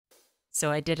So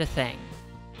I did a thing.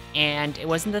 And it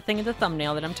wasn't the thing in the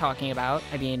thumbnail that I'm talking about.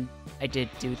 I mean, I did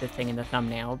do the thing in the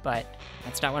thumbnail, but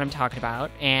that's not what I'm talking about.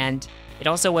 And it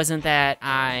also wasn't that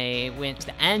I went to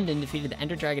the end and defeated the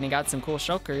Ender Dragon and got some cool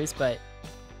shulkers, but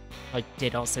I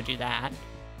did also do that.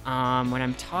 What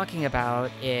I'm talking about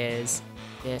is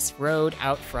this road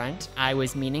out front. I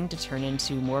was meaning to turn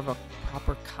into more of a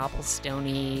proper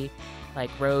cobblestone-y,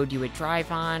 like, road you would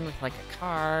drive on with, like, a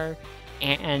car.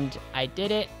 And I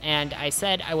did it, and I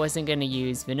said I wasn't going to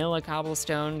use vanilla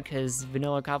cobblestone because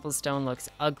vanilla cobblestone looks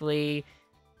ugly,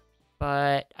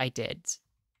 but I did.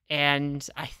 And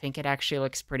I think it actually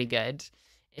looks pretty good,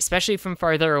 especially from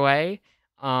farther away.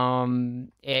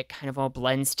 It kind of all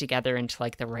blends together into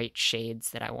like the right shades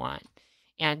that I want.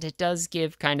 And it does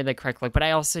give kind of the correct look, but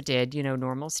I also did,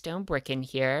 normal stone brick in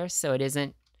here, so it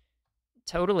isn't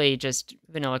totally just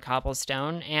vanilla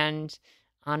cobblestone, and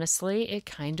honestly, it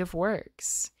kind of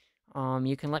works.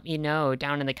 You can let me know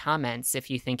down in the comments if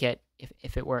you think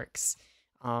if it works.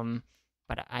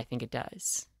 But I think it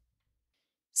does.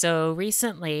 So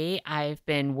recently, I've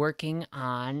been working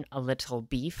on a little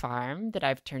bee farm that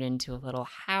I've turned into a little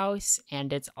house,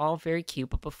 and it's all very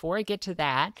cute. But before I get to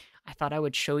that, I thought I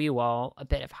would show you all a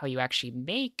bit of how you actually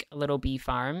make a little bee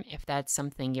farm if that's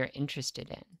something you're interested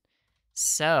in.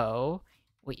 So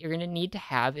what you're going to need to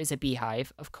have is a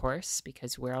beehive, of course,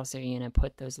 because where else are you going to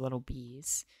put those little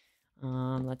bees?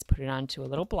 Let's put it onto a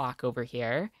little block over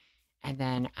here. And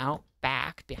then out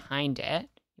back behind it,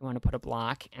 you want to put a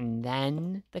block, and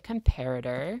then the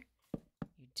comparator.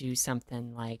 You do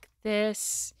something like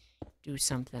this, do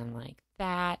something like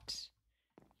that.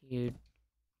 You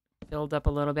build up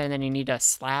a little bit, and then you need a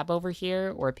slab over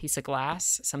here or a piece of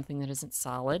glass, something that isn't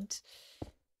solid.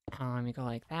 You go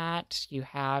like that. You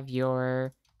have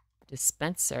your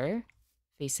dispenser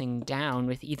facing down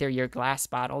with either your glass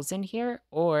bottles in here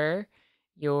or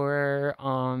your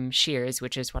shears,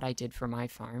 which is what I did for my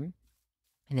farm.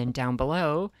 And then down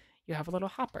below, you have a little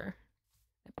hopper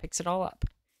that picks it all up.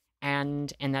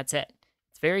 And that's it.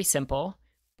 It's very simple,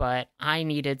 but I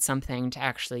needed something to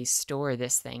actually store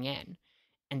this thing in.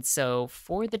 And so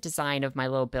for the design of my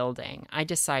little building, I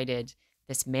decided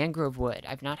this mangrove wood.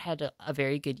 I've not had a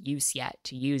very good use yet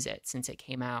to use it since it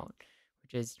came out,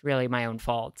 which is really my own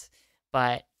fault.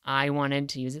 But I wanted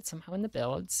to use it somehow in the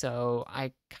build, so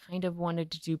I kind of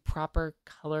wanted to do proper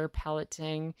color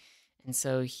paletting. And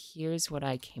so here's what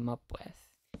I came up with.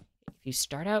 If you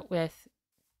start out with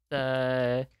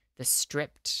the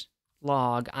stripped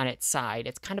log on its side,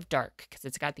 it's kind of dark because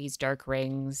it's got these dark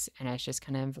rings, and it's just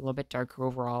kind of a little bit darker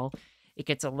overall. It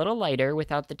gets a little lighter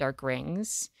without the dark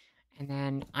rings. And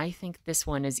then I think this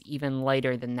one is even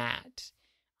lighter than that.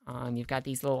 You've got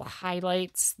these little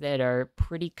highlights that are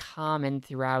pretty common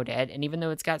throughout it. And even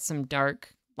though it's got some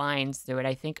dark lines through it,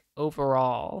 I think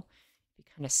overall, if you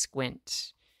kind of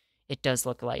squint, it does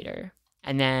look lighter.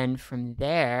 And then from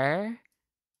there,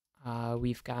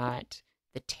 we've got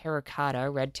the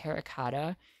terracotta, red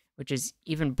terracotta, which is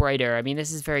even brighter. I mean,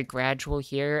 this is very gradual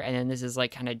here, and then this is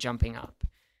like kind of jumping up.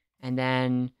 And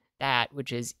then that,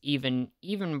 which is even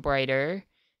brighter,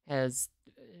 has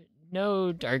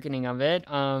no darkening of it.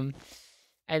 And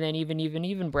then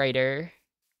even brighter,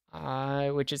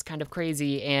 which is kind of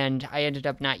crazy. And I ended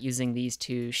up not using these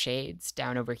two shades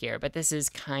down over here, but this is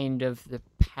kind of the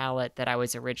palette that I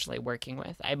was originally working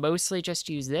with. I mostly just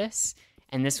use this,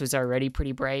 and this was already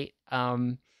pretty bright.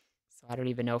 So I don't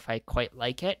even know if I quite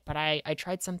like it, but I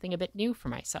tried something a bit new for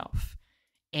myself.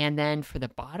 And then for the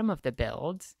bottom of the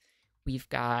build, we've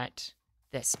got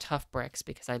this tough bricks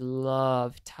because I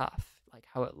love tough, like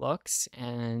how it looks,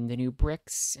 and the new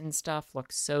bricks and stuff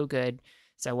look so good.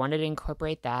 So I wanted to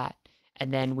incorporate that.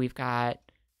 And then we've got,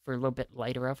 for a little bit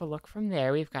lighter of a look from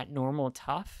there, we've got normal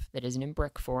tough that isn't in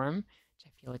brick form, which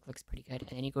I feel like looks pretty good. And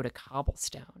then you go to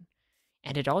cobblestone,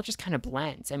 and it all just kind of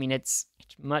blends. I mean, it's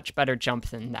much better jump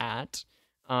than that.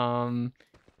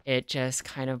 It just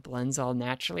kind of blends all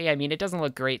naturally. I mean, it doesn't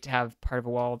look great to have part of a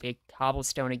wall be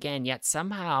cobblestone again, yet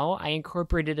somehow I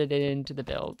incorporated it into the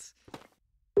build.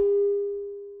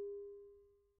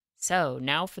 So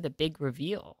now for the big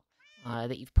reveal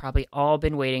that you've probably all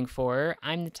been waiting for.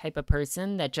 I'm the type of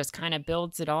person that just kind of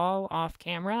builds it all off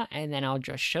camera, and then I'll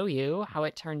just show you how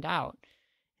it turned out.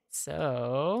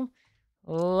 So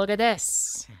look at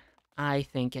this. I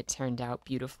think it turned out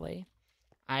beautifully.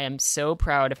 I am so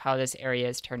proud of how this area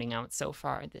is turning out so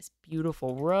far. This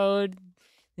beautiful road,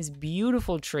 this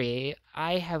beautiful tree.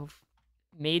 I have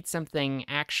made something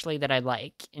actually that I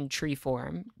like in tree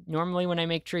form. Normally when I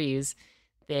make trees,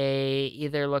 they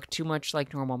either look too much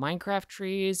like normal Minecraft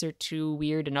trees or too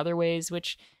weird in other ways,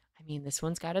 which, I mean, this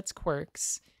one's got its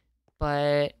quirks,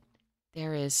 but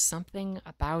there is something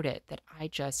about it that I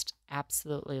just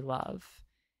absolutely love.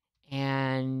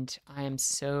 And I am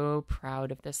so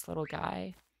proud of this little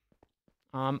guy.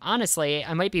 Honestly,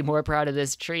 I might be more proud of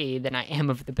this tree than I am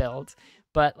of the build.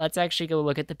 But let's actually go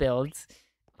look at the builds,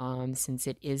 since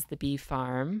it is the bee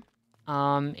farm.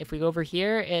 If we go over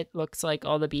here, it looks like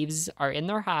all the bees are in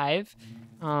their hive,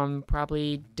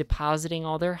 probably depositing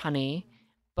all their honey.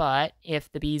 But if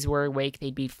the bees were awake,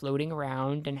 they'd be floating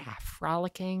around and half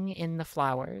frolicking in the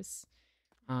flowers.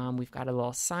 We've got a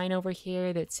little sign over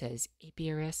here that says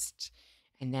Apiarist.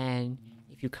 And then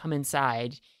if you come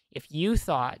inside, if you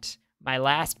thought my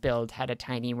last build had a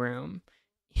tiny room,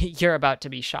 you're about to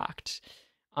be shocked.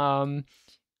 Um,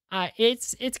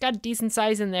 it's got a decent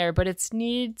size in there, but it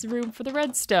needs room for the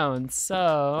redstone.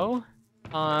 So,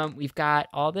 we've got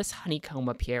all this honeycomb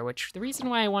up here, which the reason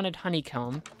why I wanted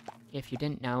honeycomb, if you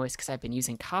didn't know, is because I've been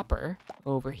using copper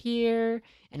over here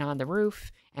and on the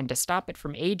roof. And to stop it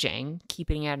from aging,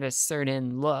 keeping it at a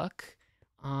certain look,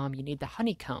 you need the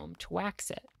honeycomb to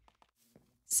wax it.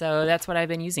 So that's what I've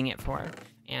been using it for.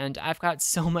 And I've got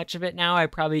so much of it now, I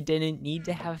probably didn't need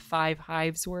to have 5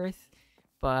 hives worth,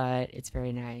 but it's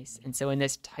very nice. And so in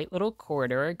this tight little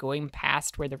corridor, going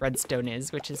past where the redstone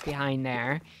is, which is behind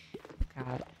there, we've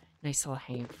got nice little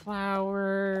hanging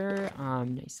flower,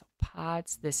 nice little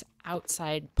pots, this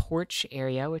outside porch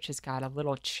area, which has got a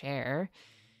little chair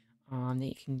that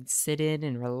you can sit in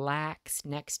and relax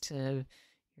next to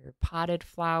your potted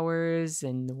flowers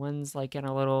and the ones like in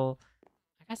a little,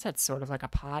 I guess that's sort of like a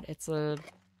pot. It's a,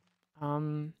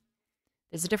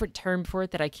 there's a different term for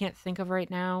it that I can't think of right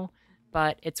now,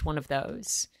 but it's one of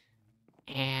those.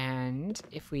 And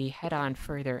if we head on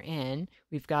further in,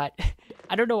 we've got,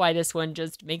 I don't know why this one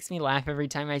just makes me laugh every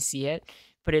time I see it,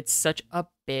 but it's such a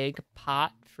big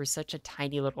pot for such a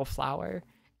tiny little flower.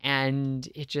 And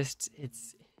it's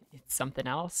something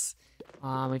else.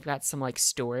 We've got some like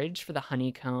storage for the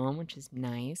honeycomb, which is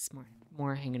nice.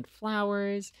 More hanging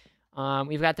flowers.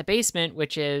 We've got the basement,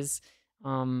 which is,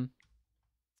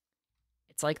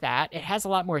 it's like that. It has a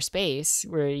lot more space.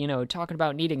 We're, talking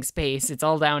about needing space. It's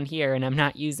all down here and I'm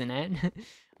not using it.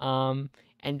 And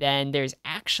then there's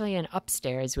actually an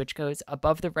upstairs, which goes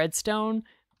above the redstone,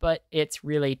 but it's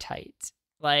really tight.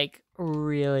 Like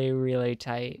really, really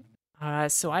tight.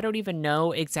 So I don't even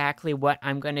know exactly what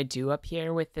I'm going to do up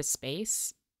here with this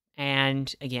space.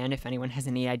 And again, if anyone has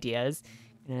any ideas,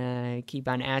 keep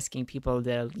on asking people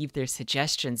to leave their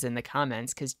suggestions in the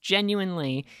comments, because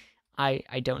genuinely, I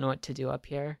don't know what to do up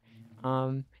here.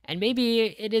 And maybe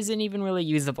it isn't even really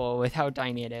usable with how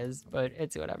tiny it is, but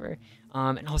it's whatever.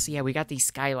 And also, yeah, we got these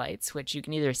skylights, which you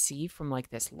can either see from like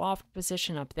this loft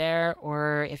position up there,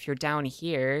 or if you're down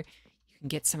here, can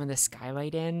get some of the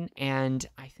skylight in, and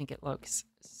I think it looks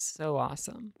so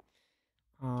awesome.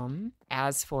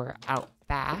 As for out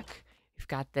back, we've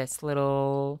got this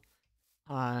little,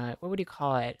 what would you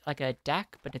call it? Like a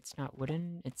deck, but it's not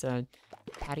wooden. It's a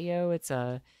patio.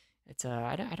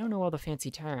 I don't know all the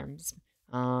fancy terms.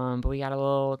 But we got a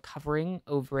little covering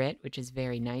over it, which is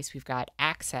very nice. We've got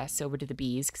access over to the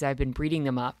bees because I've been breeding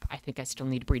them up. I think I still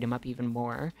need to breed them up even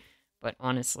more. But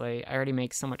honestly, I already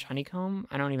make so much honeycomb.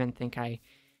 I don't even think I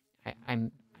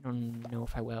don't know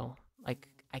if I will. Like,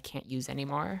 I can't use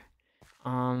anymore.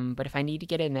 But if I need to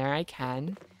get in there, I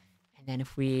can. And then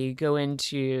if we go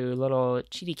into little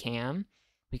cheaty cam,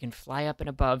 we can fly up and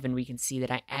above and we can see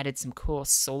that I added some cool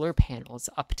solar panels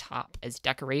up top as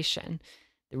decoration.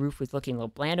 The roof was looking a little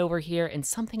bland over here, and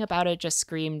something about it just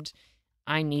screamed,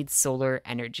 I need solar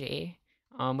energy.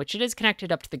 Which it is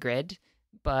connected up to the grid.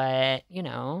 But,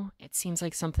 it seems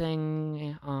like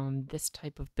something this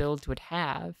type of build would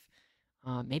have.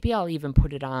 Maybe I'll even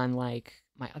put it on, like,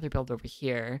 my other build over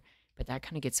here, but that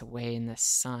kind of gets away in the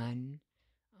sun.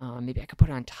 Maybe I could put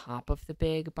it on top of the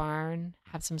big barn,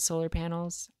 have some solar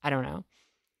panels. I don't know.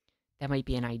 That might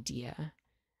be an idea.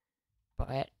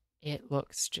 But it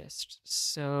looks just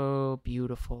so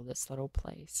beautiful, this little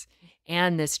place.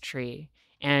 And this tree.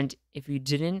 And if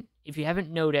you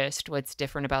haven't noticed what's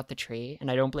different about the tree,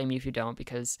 and I don't blame you if you don't,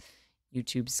 because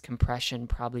YouTube's compression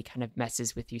probably kind of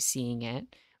messes with you seeing it,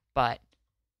 but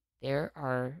there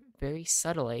are very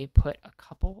subtly put a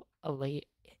couple azalea,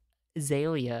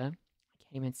 I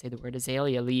can't even say the word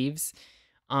azalea leaves,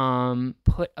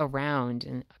 put around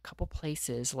in a couple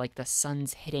places, like the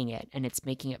sun's hitting it and it's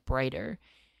making it brighter,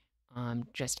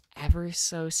 just ever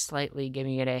so slightly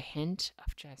giving it a hint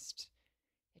of it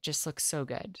just looks so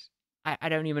good. I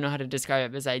don't even know how to describe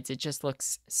it besides it just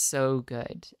looks so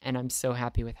good, and I'm so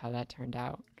happy with how that turned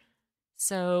out.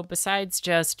 So besides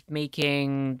just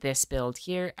making this build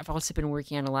here, I've also been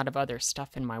working on a lot of other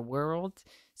stuff in my world.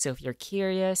 So if you're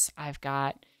curious, I've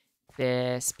got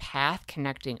this path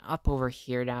connecting up over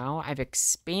here now. I've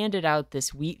expanded out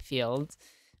this wheat field,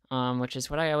 which is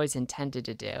what I always intended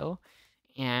to do.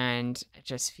 And it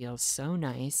just feels so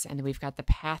nice. And then we've got the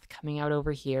path coming out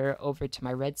over here over to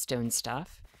my redstone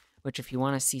stuff, which if you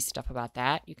want to see stuff about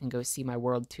that, you can go see my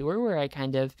world tour where I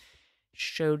kind of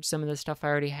showed some of the stuff I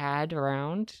already had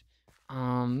around.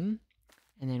 And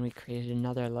then we created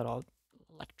another little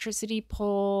electricity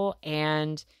pole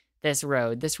and this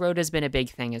road. This road has been a big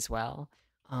thing as well.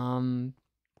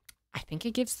 I think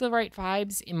it gives the right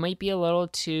vibes. It might be a little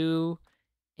too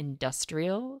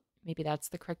industrial. Maybe that's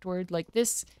the correct word. Like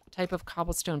this type of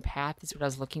cobblestone path is what I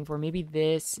was looking for. Maybe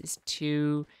this is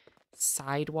too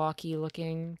sidewalky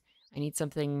looking. I need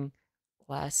something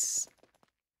less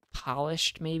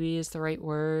polished, maybe is the right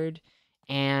word.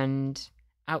 And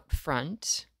out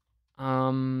front,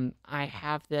 I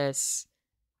have this,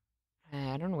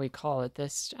 I don't know what you call it,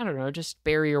 this, I don't know, just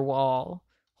barrier wall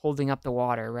holding up the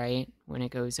water, right, when it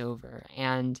goes over.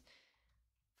 And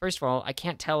first of all, I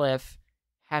can't tell if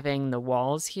having the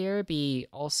walls here be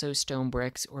also stone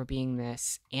bricks or being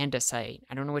this andesite.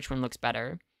 I don't know which one looks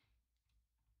better.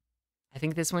 I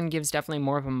think this one gives definitely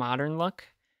more of a modern look,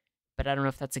 but I don't know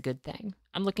if that's a good thing.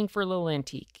 I'm looking for a little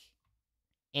antique.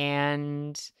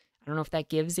 And I don't know if that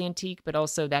gives antique, but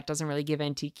also that doesn't really give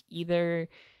antique either.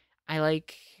 I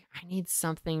need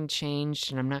something changed,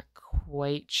 and I'm not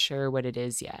quite sure what it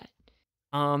is yet.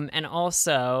 And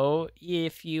also,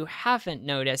 if you haven't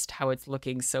noticed how it's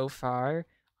looking so far,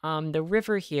 the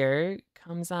river here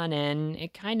comes on in.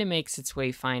 It kind of makes its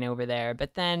way fine over there,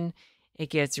 but then it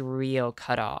gets real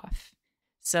cut off.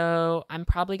 So I'm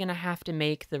probably going to have to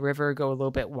make the river go a little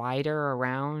bit wider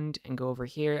around and go over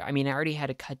here. I mean, I already had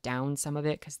to cut down some of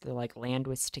it because the land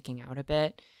was sticking out a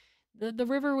bit. The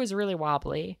river was really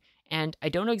wobbly, and I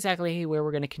don't know exactly where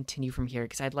we're going to continue from here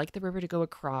because I'd like the river to go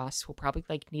across. We'll probably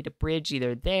need a bridge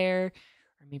either there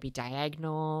or maybe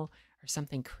diagonal or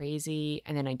something crazy.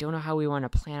 And then I don't know how we want to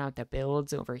plan out the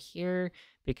builds over here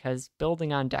because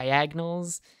building on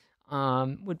diagonals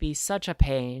would be such a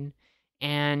pain.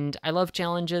 And I love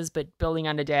challenges, but building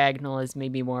on a diagonal is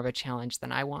maybe more of a challenge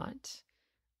than I want.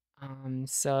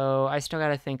 So I still got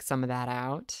to think some of that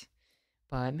out.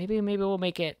 But maybe we'll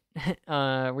make it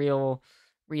real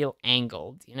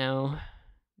angled,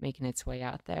 making its way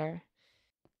out there.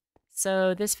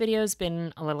 So this video's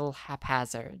been a little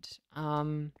haphazard.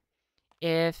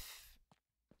 If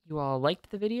you all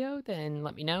liked the video, then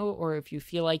let me know. Or if you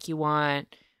feel like you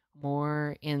want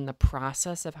more in the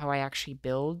process of how I actually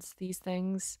build these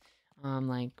things,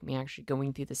 like me actually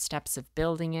going through the steps of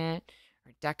building it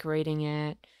or decorating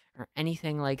it or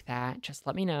anything like that, just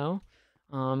let me know.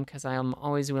 Because I'm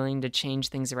always willing to change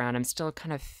things around. I'm still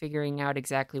kind of figuring out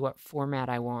exactly what format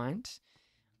I want.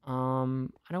 I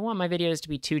don't want my videos to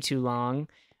be too long,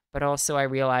 but also I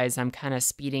realize I'm kind of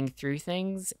speeding through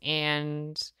things,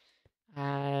 and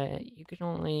you can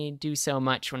only do so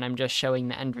much when I'm just showing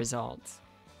the end result.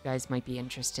 You guys might be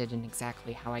interested in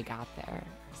exactly how I got there,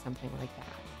 or something like that.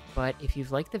 But if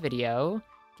you've liked the video,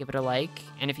 give it a like,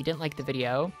 and if you didn't like the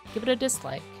video, give it a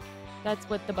dislike. That's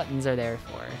what the buttons are there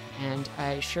for, and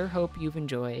I sure hope you've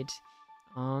enjoyed,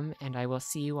 and I will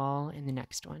see you all in the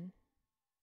next one.